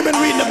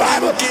been reading the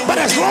Bible, but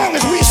as long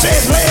as we say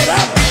it's laid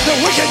up, the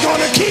wicked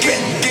gonna keep it.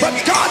 But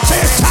God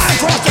says it's time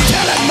for us to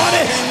tell that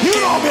money, you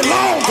don't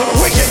belong to the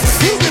wicked,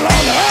 you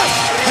belong to us.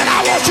 And I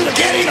want you to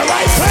get in the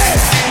right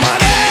place.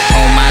 Money!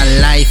 All my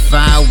life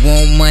I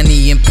want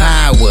money and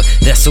power.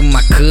 That's what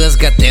my cuz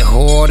got that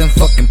hard and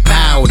fucking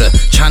powder.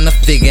 Tryna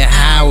figure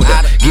how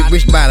to get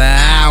rich by the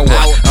hour.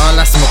 All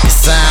I smoke is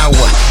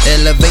sour.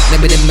 Elevate,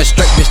 let me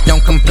demonstrate, bitch,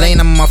 don't complain.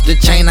 I'm off the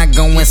chain, I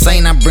go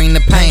insane. I bring the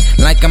pain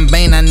like I'm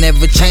Bane. I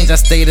never change, I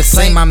stay the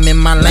same. I'm in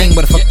my lane,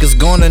 but the fuckers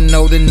gonna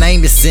know the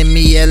name. They send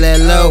me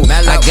LLO.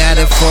 I got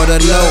it for the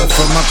low,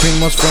 for my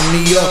primos from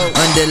New York.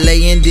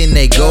 Underlay and then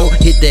they go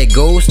hit that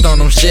ghost on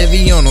them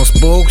Chevy, on them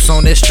spokes,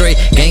 on that straight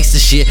gangster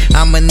shit.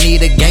 I'ma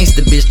need a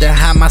gangster bitch to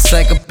hide my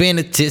sack up in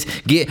the tits.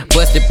 Get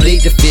busted,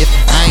 plead the fifth.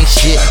 I ain't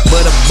shit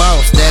but a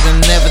boss that'll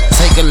never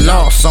take a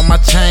loss. On my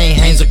chain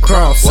hangs a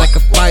cross.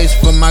 Sacrifice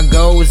for my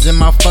goals and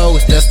my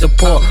foes. That's the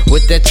poor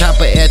with that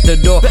chopper at the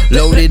door.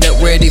 Loaded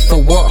up, ready for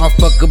war. I'll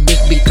fuck a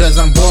bitch because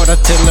I'm bored. I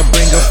tell her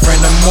bring a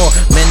friend or more.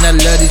 Man, I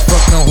love these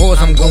fucking whores.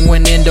 I'm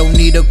going in, don't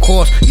need a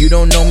course. You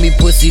don't know me,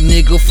 pussy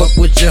nigga. Fuck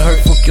with your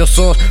hurt, fuck your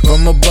sauce.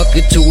 From a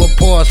bucket to a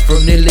pause,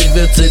 from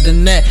Nillyville to the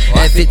net.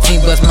 At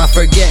 15 bust my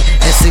forget.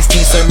 At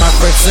 16 serve my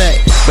first sack.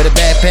 But a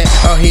backpack,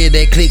 I'll hear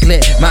that click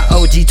click. My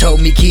OG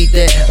told me keep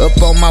that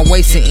up on my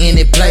waist in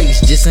any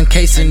place, just in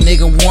case a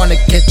nigga wanna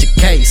catch a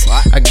case.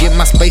 I get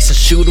my space and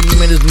shoot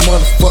him in his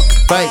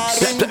motherfucking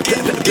face.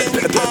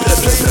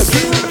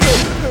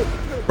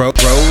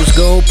 Rose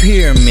gold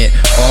pyramid,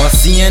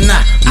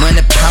 RCNI.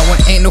 Money, power,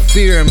 ain't no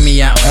fear in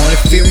me. I only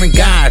fear in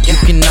God. You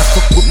cannot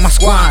fuck with my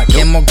squad.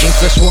 Camo gang,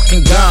 flesh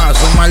walking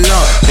gods on my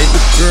law. Baby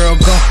girl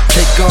gon'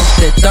 take off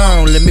that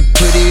thong. Let me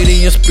put it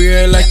in your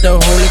spirit like the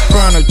holy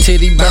chrono.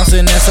 Titty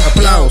bouncing, that's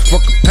applause.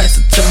 Fuck a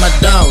pass it to my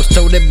dogs.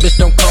 Told that bitch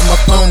don't call my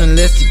phone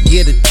unless you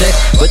get a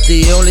text. But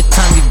the only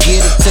time you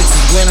get a text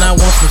is when I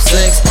want some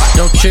sex.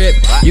 Don't trip,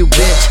 you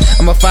bitch.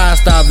 I'm a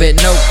 5-star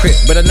vet, no crip,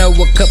 but I know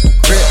a couple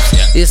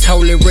crips. It's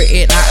holy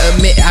written. I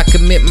admit I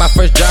commit my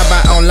first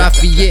drive-by on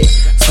Lafayette.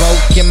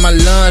 Smoke in my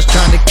lungs,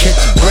 trying to catch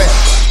a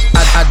breath.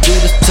 I do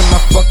this to my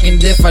fucking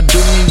death. I do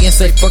me and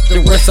say fuck the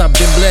rest. I've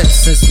been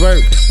blessed since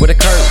birth with a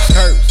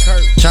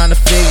curse. Trying to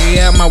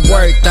figure out my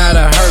work, thought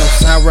I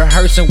hearse. I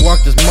rehearse and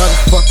walk this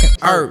motherfucking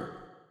earth.